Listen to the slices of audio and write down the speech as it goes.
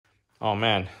Oh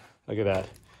man, look at that.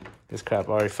 This crap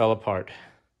already fell apart.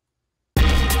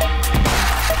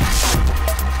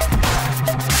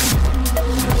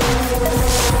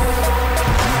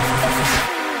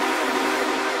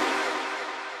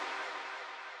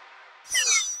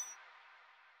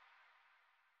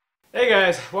 Hey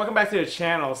guys, welcome back to the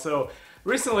channel. So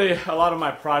recently, a lot of my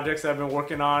projects I've been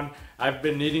working on, I've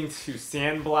been needing to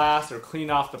sandblast or clean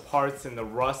off the parts and the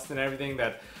rust and everything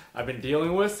that I've been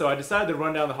dealing with. So I decided to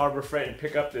run down to Harbor Freight and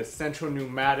pick up this Central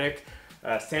Pneumatic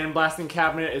sandblasting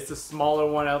cabinet. It's a smaller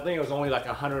one. I think it was only like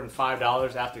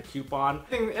 $105 after coupon.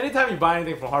 Anytime you buy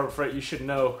anything from Harbor Freight, you should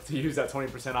know to use that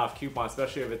 20% off coupon,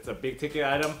 especially if it's a big ticket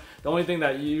item. The only thing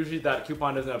that usually that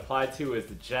coupon doesn't apply to is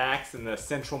the jacks and the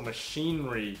central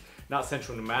machinery, not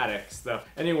Central Pneumatic stuff.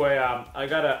 Anyway, I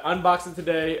gotta unbox it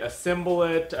today, assemble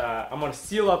it. I'm gonna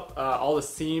seal up all the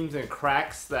seams and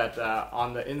cracks that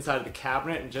on the inside of the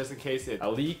cabinet, and just in case it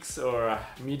leaks or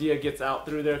media gets out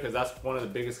through there, because that's one of the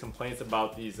biggest complaints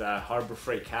about these Harbor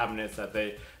Freight cabinets, that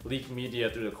they leak media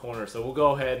through the corner. So we'll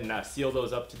go ahead and seal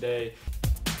those up today.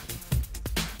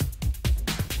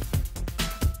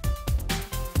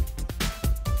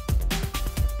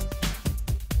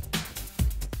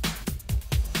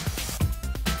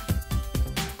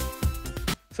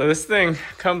 So this thing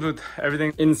comes with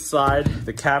everything inside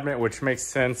the cabinet, which makes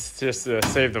sense just to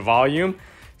save the volume.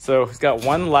 So it's got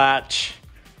one latch,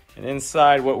 and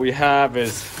inside what we have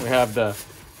is,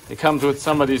 it comes with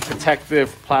some of these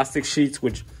protective plastic sheets,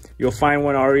 which you'll find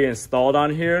one already installed on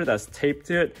here that's taped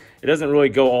to it. It doesn't really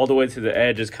go all the way to the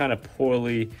edge. It's kind of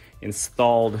poorly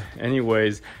installed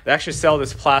anyways. They actually sell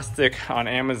this plastic on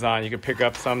Amazon. You can pick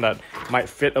up some that might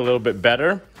fit a little bit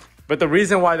better. But the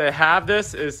reason why they have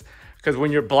this is because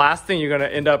when you're blasting, you're gonna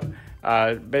end up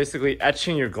basically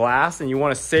etching your glass, and you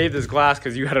wanna save this glass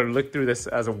because you gotta look through this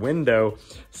as a window.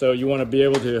 So you wanna be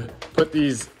able to put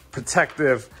these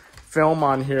protective film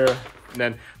on here, and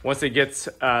then once it gets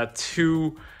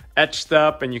too etched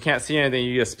up and you can't see anything,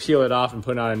 you just peel it off and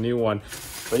put on a new one.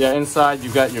 But yeah, inside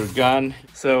you've got your gun.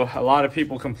 So a lot of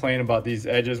people complain about these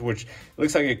edges, which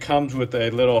looks like it comes with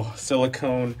a little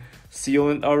silicone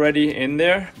sealant already in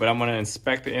there, but I'm gonna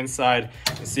inspect the inside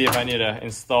and see if I need to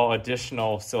install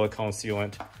additional silicone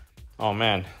sealant. Oh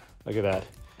man, look at that.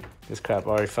 This crap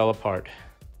already fell apart.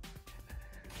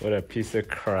 What a piece of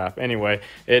crap. Anyway,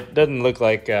 it doesn't look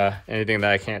like anything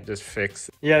that I can't just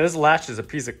fix. Yeah, this latch is a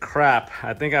piece of crap.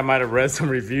 I think I might have read some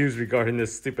reviews regarding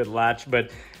this stupid latch,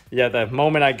 but yeah, the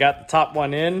moment I got the top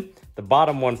one in, the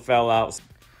bottom one fell out.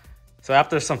 So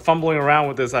after some fumbling around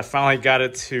with this, I finally got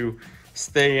it to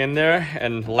stay in there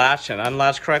and latch and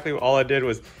unlatch correctly. All I did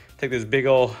was take this big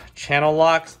old channel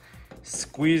locks,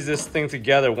 squeeze this thing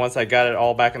together. Once I got it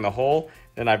all back in the hole,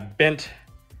 then I bent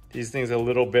these things a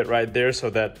little bit right there so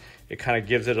that it kind of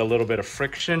gives it a little bit of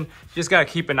friction. You just gotta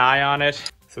keep an eye on it.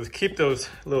 So to keep those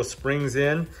little springs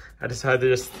in, I decided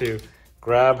just to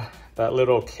grab that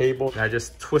little cable, and I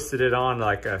just twisted it on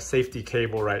like a safety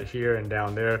cable right here and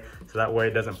down there, so that way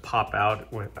it doesn't pop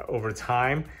out over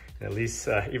time. At least,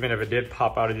 even if it did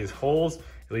pop out of these holes,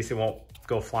 at least it won't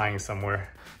go flying somewhere.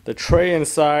 The tray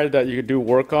inside that you could do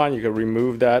work on, you could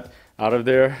remove that out of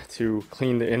there to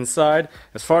clean the inside.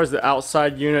 As far as the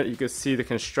outside unit, you can see the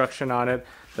construction on it.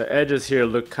 The edges here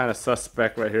look kind of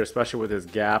suspect right here, especially with this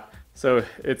gap. So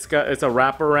it's a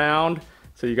wraparound.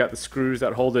 So you got the screws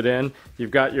that hold it in.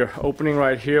 You've got your opening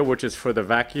right here, which is for the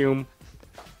vacuum.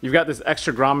 You've got this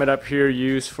extra grommet up here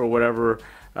used for whatever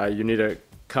you need to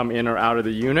come in or out of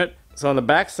the unit. So on the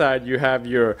back side, you have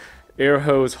your air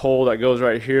hose hole that goes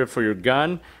right here for your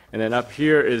gun, and then up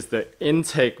here is the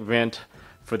intake vent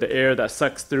for the air that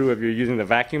sucks through if you're using the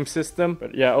vacuum system.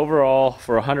 But yeah, overall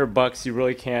for $100 you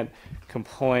really can't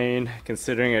complain,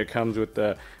 considering it comes with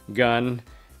the gun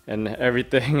and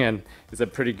everything, and it's a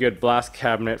pretty good blast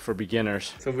cabinet for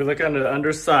beginners. So if we look under the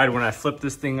underside, when I flip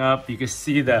this thing up, you can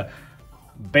see the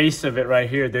base of it right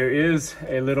here. There is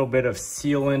a little bit of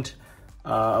sealant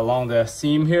along the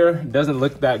seam here. It doesn't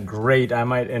look that great. I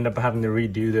might end up having to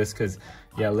redo this because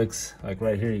yeah, it looks like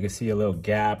right here you can see a little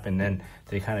gap, and then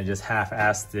they kind of just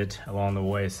half-assed it along the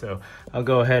way. So I'll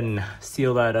go ahead and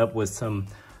seal that up with some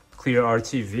clear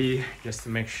RTV just to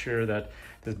make sure that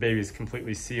this baby is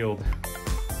completely sealed.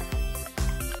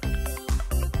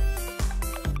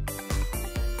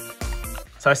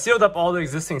 So I sealed up all the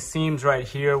existing seams right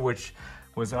here, which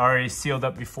was already sealed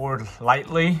up before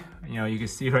lightly. You know, you can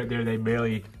see right there, they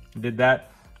barely did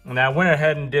that. And I went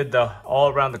ahead and did the all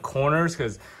around the corners,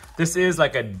 because this is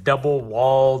like a double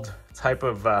walled type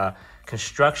of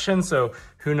construction. So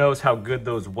who knows how good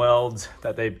those welds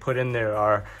that they put in there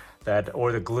are. that,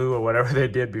 or the glue or whatever they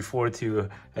did before to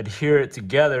adhere it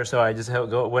together. So I just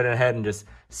went ahead and just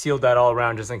sealed that all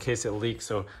around just in case it leaks.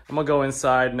 So I'm gonna go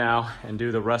inside now and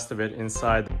do the rest of it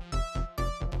inside.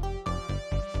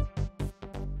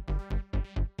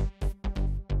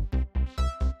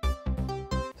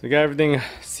 So I got everything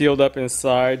sealed up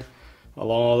inside.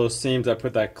 Along all those seams, I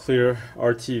put that clear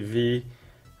RTV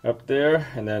up there,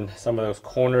 and then some of those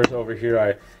corners over here,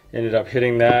 I ended up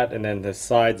hitting that, and then the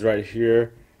sides right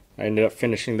here, I ended up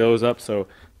finishing those up. So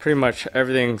pretty much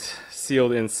everything's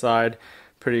sealed inside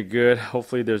pretty good.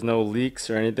 Hopefully there's no leaks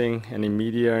or anything, any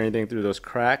media or anything through those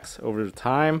cracks over the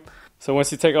time. So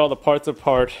once you take all the parts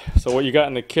apart, so what you got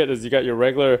in the kit is you got your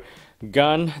regular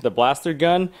gun, the blaster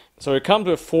gun. So it comes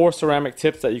with 4 ceramic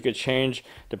tips that you could change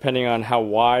depending on how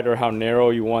wide or how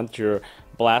narrow you want your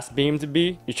blast beam to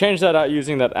be. You change that out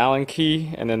using that Allen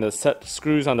key, and then the set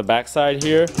screws on the back side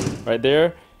here, right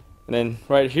there. And then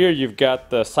right here you've got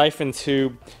the siphon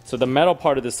tube. So the metal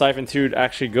part of the siphon tube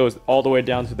actually goes all the way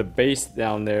down to the base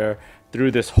down there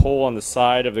through this hole on the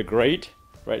side of the grate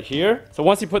right here. So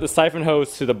once you put the siphon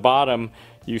hose to the bottom,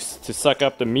 to suck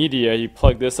up the media, you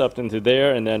plug this up into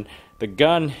there, and then the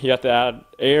gun, you have to add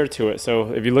air to it.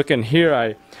 So if you look in here,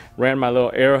 I ran my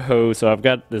little air hose. So I've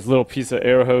got this little piece of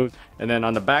air hose. And then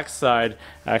on the back side,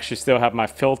 I actually still have my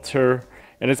filter.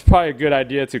 And it's probably a good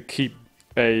idea to keep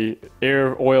a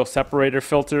air oil separator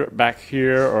filter back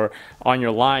here or on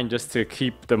your line, just to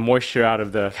keep the moisture out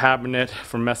of the cabinet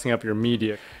from messing up your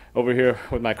media. Over here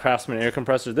with my Craftsman air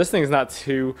compressor, this thing's not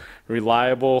too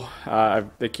reliable.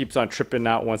 It keeps on tripping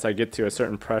out once I get to a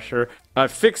certain pressure.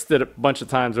 I've fixed it a bunch of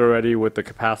times already with the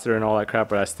capacitor and all that crap,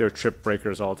 but I still trip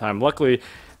breakers all the time. Luckily,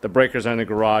 the breakers are in the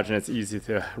garage and it's easy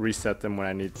to reset them when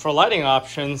I need. For lighting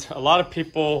options, a lot of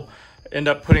people end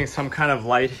up putting some kind of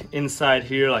light inside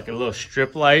here, like a little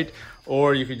strip light,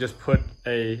 or you could just put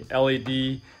a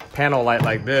LED panel light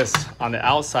like this on the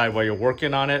outside while you're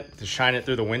working on it to shine it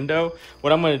through the window.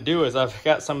 What I'm going to do is I've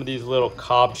got some of these little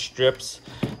cob strips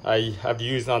I've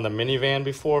used on the minivan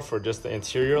before for just the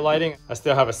interior lighting. I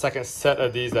still have a second set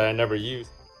of these that I never used.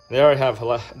 They already have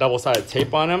double-sided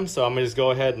tape on them, so I'm going to just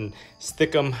go ahead and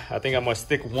stick them. I think I'm going to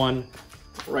stick one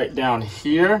right down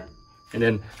here, and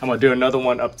then I'm going to do another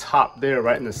one up top there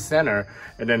right in the center.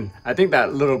 And then I think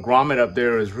that little grommet up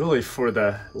there is really for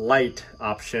the light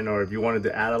option, or if you wanted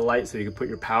to add a light so you could put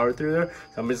your power through there.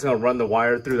 So I'm just going to run the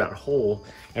wire through that hole.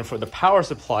 And for the power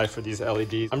supply for these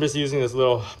LEDs, I'm just using this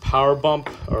little power bump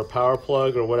or power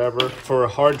plug or whatever. For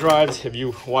hard drives, if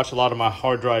you watch a lot of my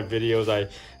hard drive videos,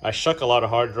 I shuck a lot of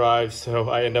hard drives, so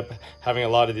I end up having a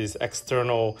lot of these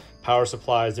external power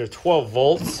supplies. They're 12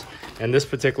 volts, and this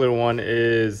particular one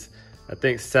is, I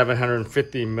think,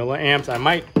 750 milliamps. I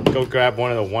might go grab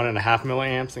one of the 1.5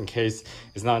 milliamps in case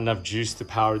there's not enough juice to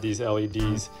power these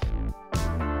LEDs.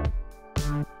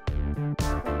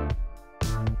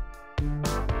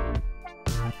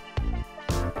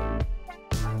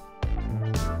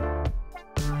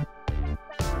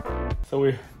 So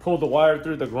we pulled the wire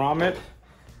through the grommet,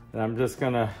 and I'm just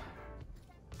gonna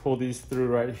pull these through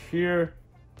right here.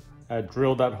 I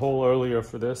drilled that hole earlier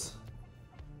for this.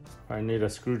 I need a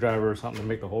screwdriver or something to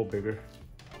make the hole bigger.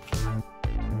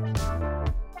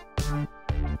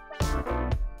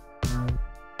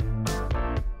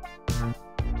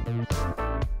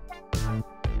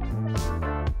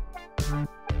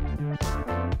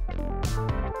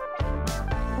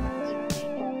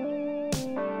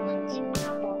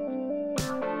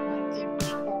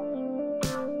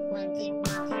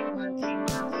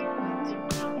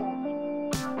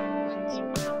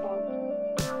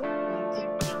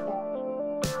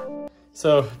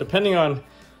 So depending on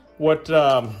what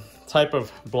type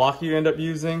of block you end up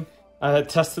using, I had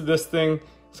tested this thing.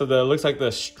 So it looks like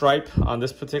the stripe on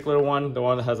this particular one, the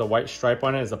one that has a white stripe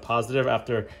on it, is a positive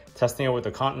after testing it with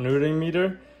a continuity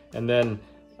meter. And then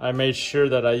I made sure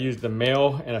that I used the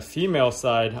male and a female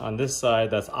side on this side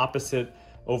that's opposite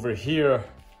over here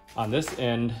on this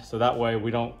end. So that way we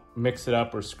don't mix it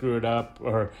up or screw it up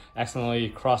or accidentally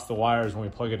cross the wires when we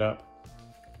plug it up.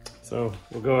 So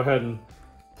we'll go ahead and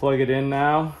plug it in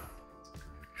now.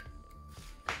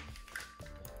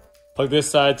 Plug this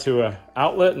side to an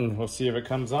outlet and we'll see if it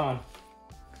comes on.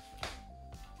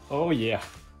 Oh yeah.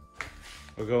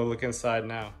 We'll go look inside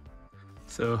now.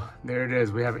 So there it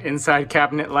is. We have inside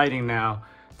cabinet lighting now.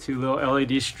 2 little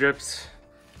LED strips.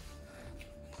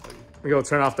 We go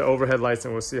turn off the overhead lights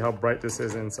and we'll see how bright this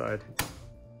is inside.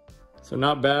 So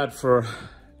not bad for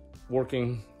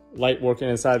light working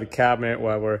inside the cabinet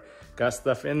while we're got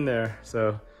stuff in there.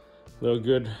 So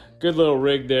good little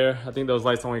rig there. I think those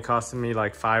lights only costed me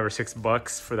like $5 or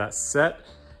 $6 for that set,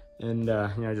 and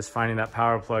you know, just finding that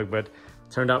power plug. But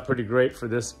turned out pretty great for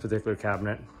this particular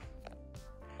cabinet.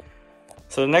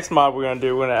 So the next mod we're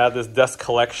gonna add this dust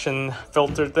collection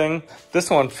filter thing. This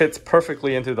one fits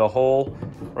perfectly into the hole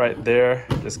right there.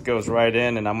 Just goes right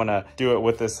in, and I'm gonna do it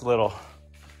with this little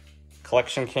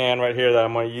collection can right here that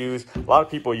I'm gonna use. A lot of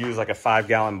people use like a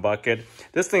 5-gallon bucket.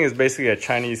 This thing is basically a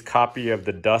Chinese copy of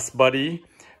the Dust Buddy,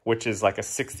 which is like a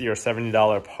 $60 or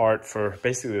 $70 part for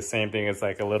basically the same thing. It's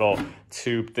like a little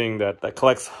tube thing that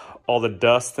collects all the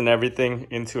dust and everything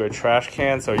into a trash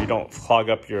can so you don't clog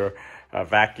up your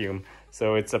vacuum.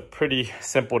 So it's a pretty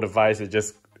simple device. It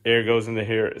just, air goes into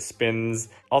here, it spins,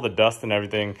 all the dust and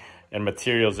everything and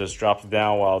materials just drops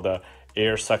down while the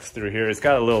air sucks through here. It's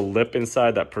got a little lip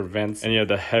inside that prevents any of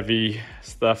the heavy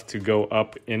stuff to go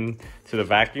up into the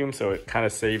vacuum. So it kind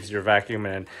of saves your vacuum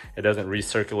and it doesn't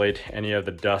recirculate any of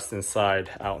the dust inside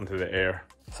out into the air.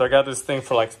 So I got this thing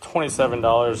for like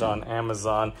 $27 on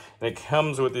Amazon, and it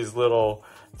comes with these little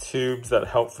tubes that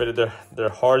help fit it. They're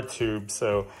hard tubes,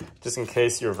 so just in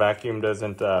case your vacuum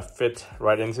doesn't fit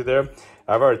right into there.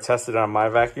 I've already tested it on my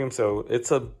vacuum, so it's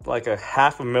like a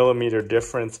 1/2 millimeter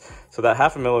difference. So that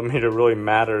 1/2 millimeter really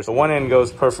matters. The one end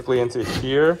goes perfectly into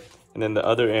here, and then the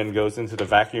other end goes into the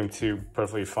vacuum tube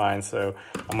perfectly fine. So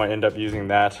I'm gonna end up using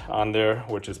that on there,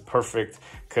 which is perfect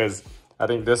because I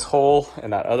think this hole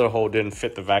and that other hole didn't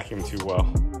fit the vacuum too well.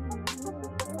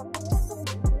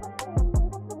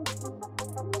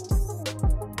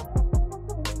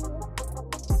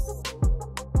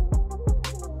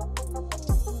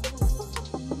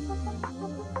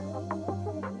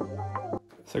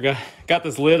 So got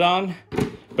this lid on,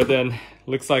 but then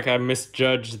looks like I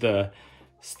misjudged the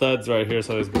studs right here,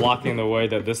 so it's blocking the way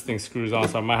that this thing screws on,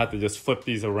 so I might have to just flip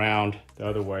these around the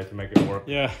other way to make it work.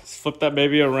 Yeah, just flip that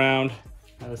baby around.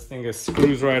 Now this thing just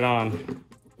screws right on.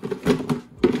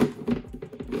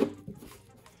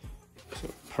 So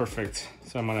perfect.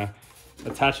 So I'm gonna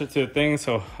attach it to the thing,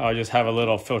 so I'll just have a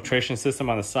little filtration system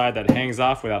on the side that hangs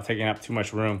off without taking up too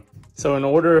much room. So in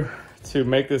order to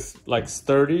make this like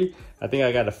sturdy, I think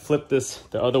I gotta flip this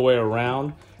the other way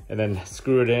around and then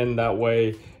screw it in. That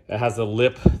way it has a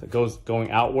lip that goes going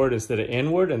outward instead of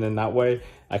inward, and then that way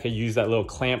I can use that little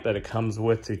clamp that it comes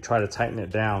with to try to tighten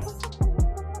it down.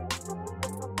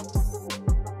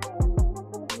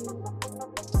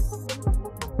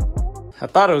 I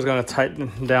thought it was gonna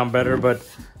tighten down better, but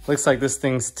looks like this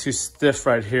thing's too stiff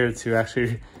right here to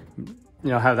actually,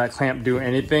 have that clamp do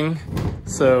anything.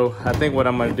 So I think what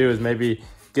I'm gonna do is maybe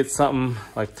get something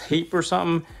like tape or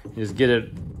something, and just get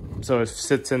it so it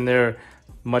sits in there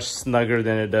much snugger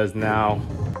than it does now.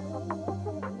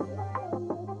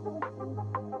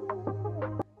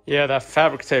 Yeah, that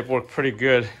fabric tape worked pretty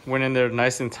good. Went in there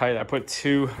nice and tight. I put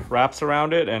 2 wraps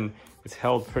around it and it's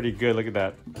held pretty good. Look at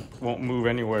that, won't move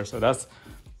anywhere. So that's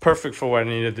perfect for what I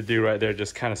needed to do right there.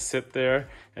 Just kind of sit there,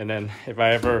 and then if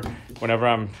whenever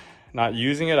I'm not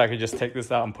using it, I could just take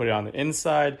this out and put it on the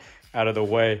inside out of the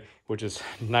way, which is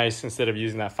nice instead of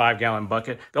using that 5-gallon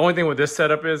bucket. The only thing with this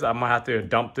setup is I'm gonna have to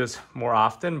dump this more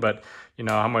often, but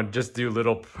I'm gonna just do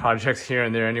little projects here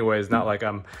and there anyway. It's not like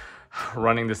I'm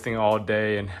running this thing all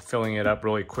day and filling it up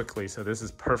really quickly. So this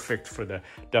is perfect for the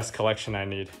dust collection I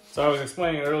need. So I was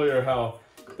explaining earlier how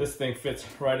this thing fits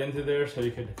right into there, so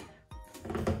you could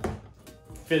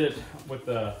fit it with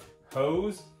the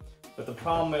hose. But the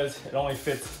problem is it only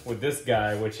fits with this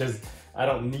guy, which is, I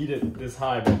don't need it this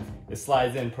high, but it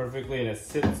slides in perfectly and it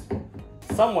sits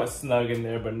somewhat snug in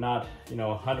there, but not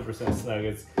 100% snug.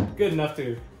 It's good enough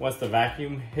to, once the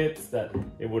vacuum hits, that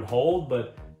it would hold,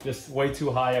 but just way too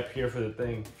high up here for the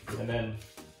thing. And then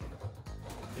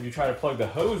if you try to plug the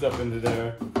hose up into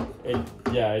there,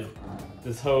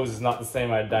 this hose is not the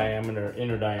same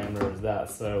inner diameter as that,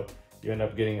 so you end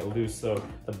up getting it loose. So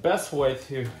the best way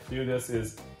to do this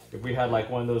is if we had like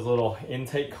one of those little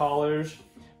intake collars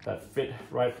that fit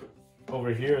right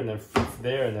over here and then fits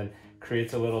there, and then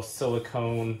creates a little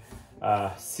silicone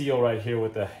seal right here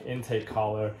with the intake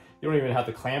collar. You don't even have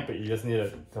to clamp it, you just need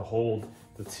it to hold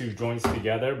the 2 joints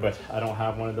together, but I don't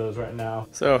have one of those right now.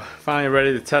 So finally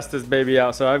ready to test this baby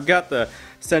out. So I've got the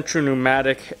Central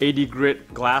Pneumatic 80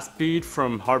 grit glass bead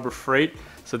from Harbor Freight.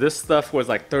 So this stuff was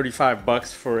like 35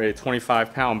 bucks for a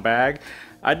 25-pound bag.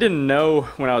 I didn't know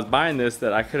when I was buying this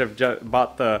that I could have just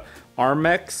bought the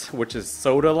Armex, which is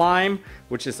soda lime,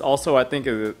 which is also, I think,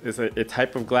 is a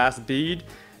type of glass bead.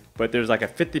 but there's like a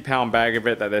 50-pound bag of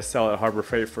it that they sell at Harbor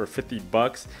Freight for 50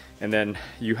 bucks. And then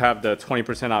you have the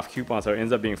 20% off coupon, so it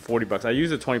ends up being 40 bucks. I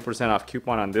use a 20% off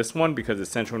coupon on this one because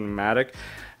it's central pneumatic.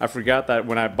 I forgot that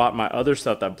when I bought my other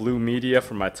stuff, that blue media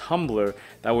for my tumbler,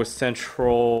 that was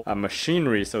central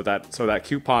machinery, so that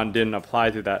coupon didn't apply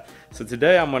to that. So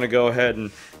today I'm gonna go ahead and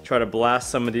try to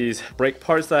blast some of these brake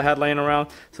parts that I had laying around.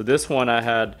 So this one I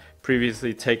had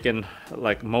previously taken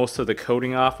like most of the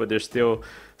coating off, but there's still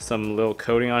some little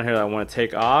coating on here that I want to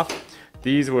take off.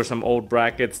 These were some old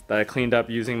brackets that I cleaned up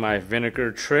using my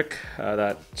vinegar trick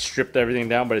that stripped everything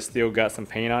down, but it still got some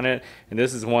paint on it. And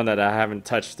this is one that I haven't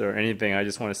touched or anything. I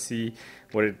just want to see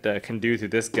what it can do to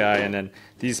this guy. And then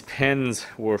these pins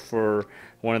were for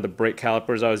one of the brake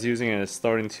calipers I was using, and it's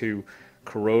starting to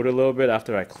corrode a little bit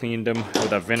after I cleaned them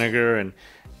with a vinegar and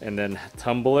then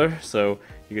tumbler. So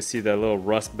you can see that little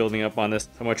rust building up on this. So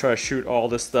I'm gonna try to shoot all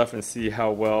this stuff and see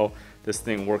how well this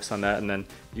thing works on that. And then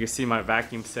you can see my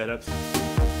vacuum setups.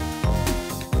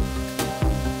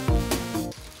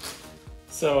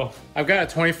 So I've got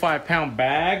a 25-pound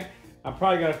bag. I'm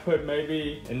probably gonna put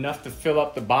maybe enough to fill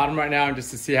up the bottom right now just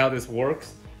to see how this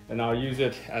works, and I'll use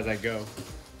it as I go.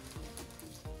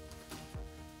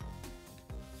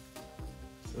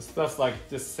 So stuff's like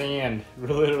just sand,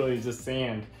 literally just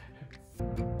sand.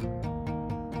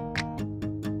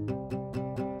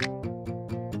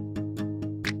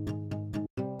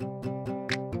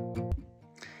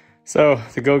 So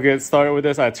to go get started with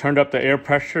this, I turned up the air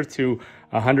pressure to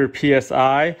 100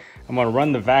 PSI. I'm gonna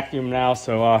run the vacuum now,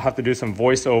 so I'll have to do some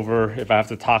voiceover if I have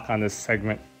to talk on this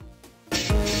segment.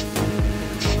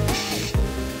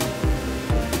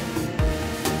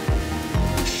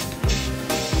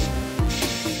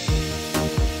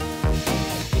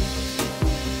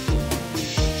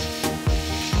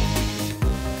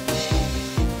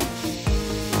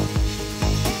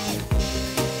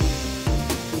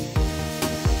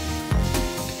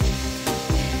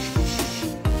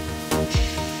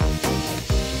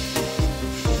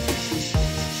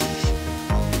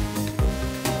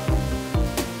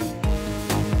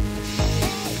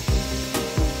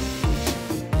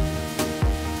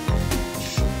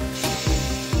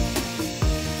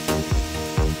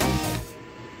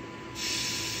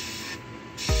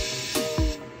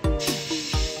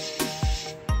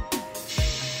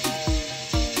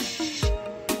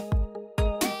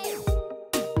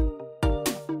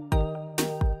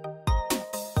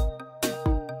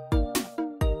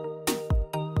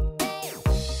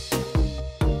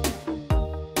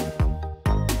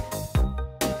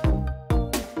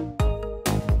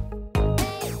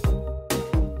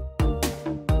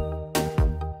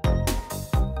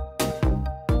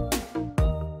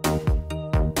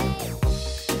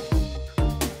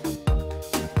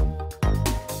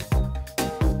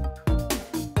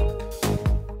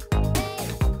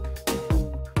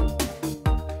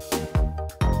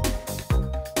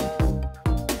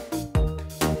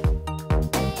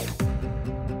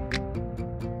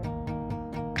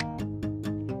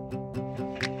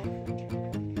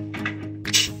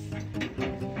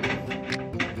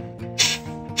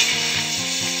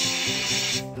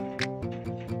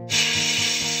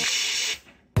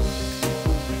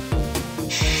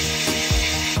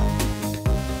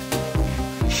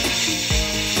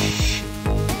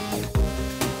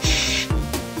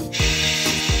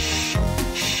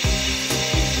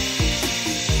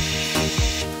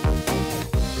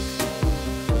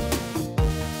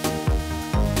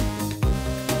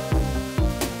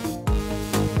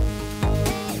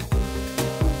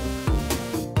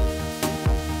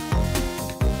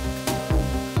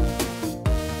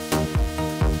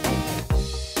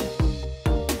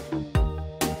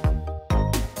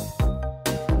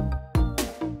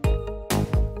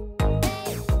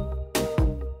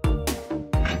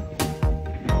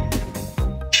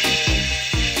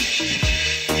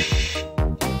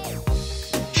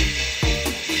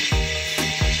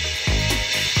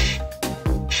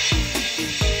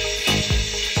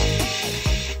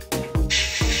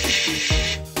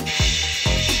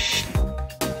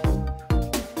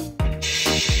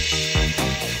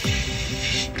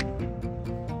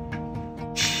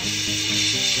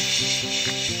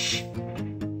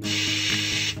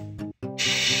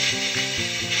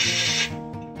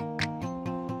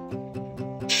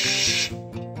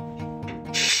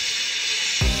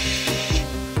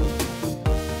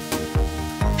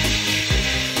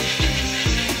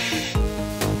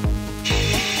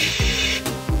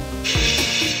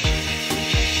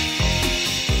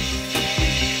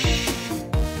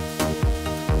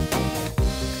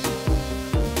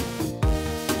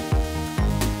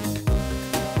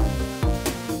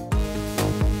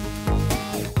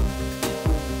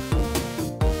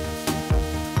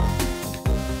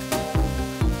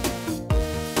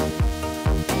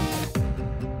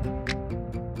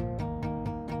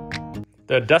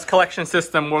 The dust collection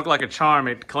system worked like a charm.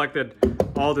 It collected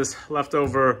all this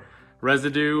leftover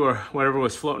residue or whatever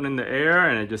was floating in the air,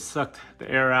 and it just sucked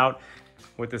the air out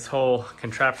with this whole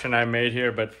contraption I made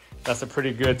here. But that's a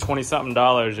pretty good 20-something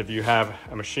dollars if you have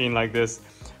a machine like this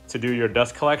to do your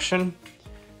dust collection.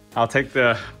 I'll take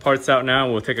the parts out now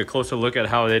and we'll take a closer look at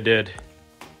how they did.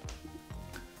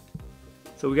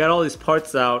 So we got all these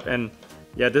parts out, and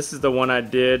yeah, this is the one I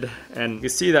did, and you can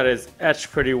see that it's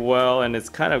etched pretty well, and it's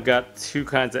kind of got two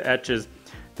kinds of etches.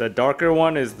 The darker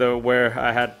one is the where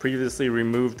I had previously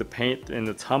removed the paint in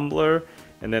the tumbler,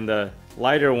 and then the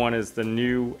lighter one is the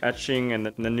new etching and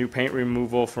the new paint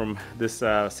removal from this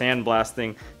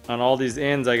sandblasting. On all these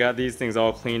ends, I got these things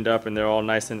all cleaned up and they're all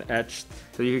nice and etched.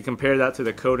 So you can compare that to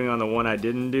the coating on the one I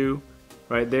didn't do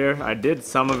right there. I did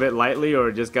some of it lightly,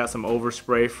 or just got some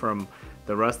overspray from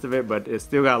the rest of it, but it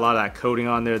still got a lot of that coating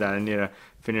on there that I need to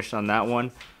finish on that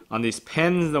one. On these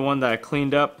pens, the one that I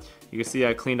cleaned up, you can see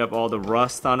I cleaned up all the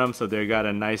rust on them, so they got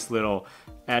a nice little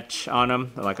etch on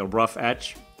them, like a rough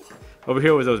etch. Over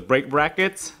here was those brake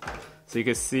brackets, so you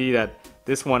can see that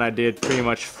this one I did pretty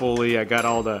much fully. I got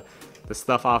all the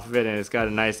stuff off of it, and it's got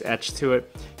a nice etch to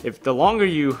it. If the longer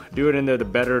you do it in there, the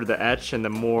better the etch and the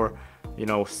more, you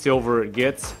know, silver it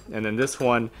gets. And then this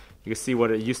one, you can see what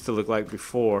it used to look like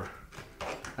before.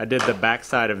 I did the back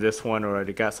side of this one, or I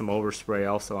got some overspray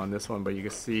also on this one, but you can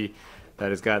see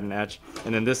that it's got an etch.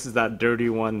 And then this is that dirty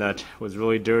one that was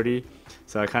really dirty.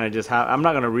 So I kind of just have, I'm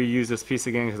not going to reuse this piece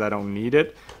again because I don't need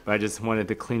it, but I just wanted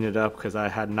to clean it up because I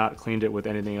had not cleaned it with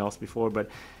anything else before. But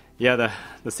yeah, the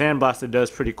sandblaster does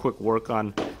pretty quick work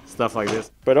on stuff like this.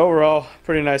 But overall,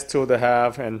 pretty nice tool to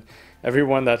have, and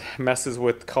everyone that messes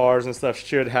with cars and stuff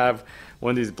should have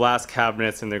one of these blast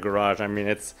cabinets in their garage. I mean,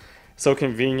 it's so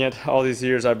convenient. All these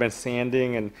years I've been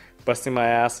sanding and busting my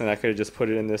ass, and I could have just put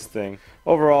it in this thing.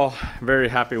 Overall, very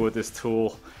happy with this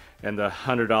tool and the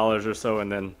 $100 or so,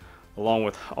 and then along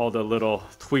with all the little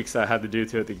tweaks I had to do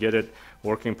to it to get it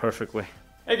working perfectly.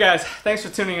 Hey guys, thanks for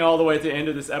tuning in all the way to the end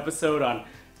of this episode on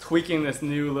tweaking this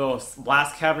new little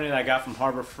blast cabinet I got from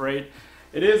Harbor Freight.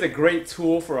 It is a great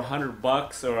tool for $100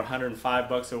 or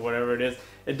 $105 or whatever it is.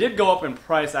 It did go up in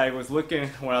price. I was looking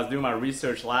when I was doing my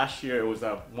research last year, it was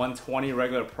a $120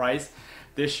 regular price.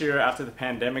 This year, after the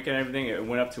pandemic and everything, it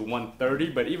went up to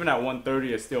 $130, but even at $130,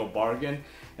 it's still a bargain.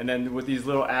 And then with these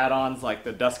little add-ons like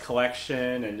the dust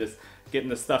collection and just getting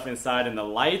the stuff inside and the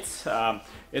lights,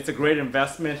 it's a great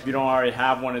investment if you don't already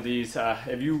have one of these.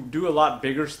 If you do a lot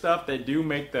bigger stuff, they do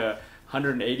make the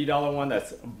 $180 one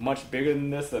that's much bigger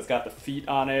than this, that's got the feet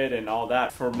on it and all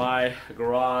that. For my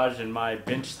garage and my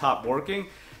bench top working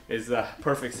is the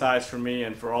perfect size for me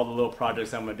and for all the little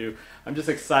projects I'm gonna do. I'm just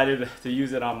excited to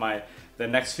use it on the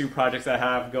next few projects I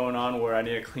have going on, where I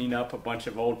need to clean up a bunch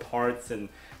of old parts and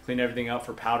clean everything up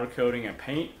for powder coating and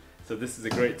paint. So this is a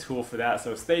great tool for that.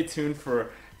 So stay tuned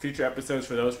for future episodes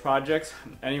for those projects.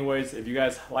 Anyways, if you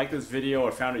guys like this video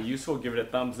or found it useful, give it a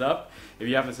thumbs up. If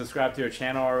you haven't subscribed to our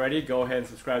channel already, go ahead and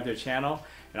subscribe to the channel,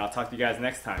 and I'll talk to you guys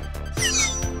next time.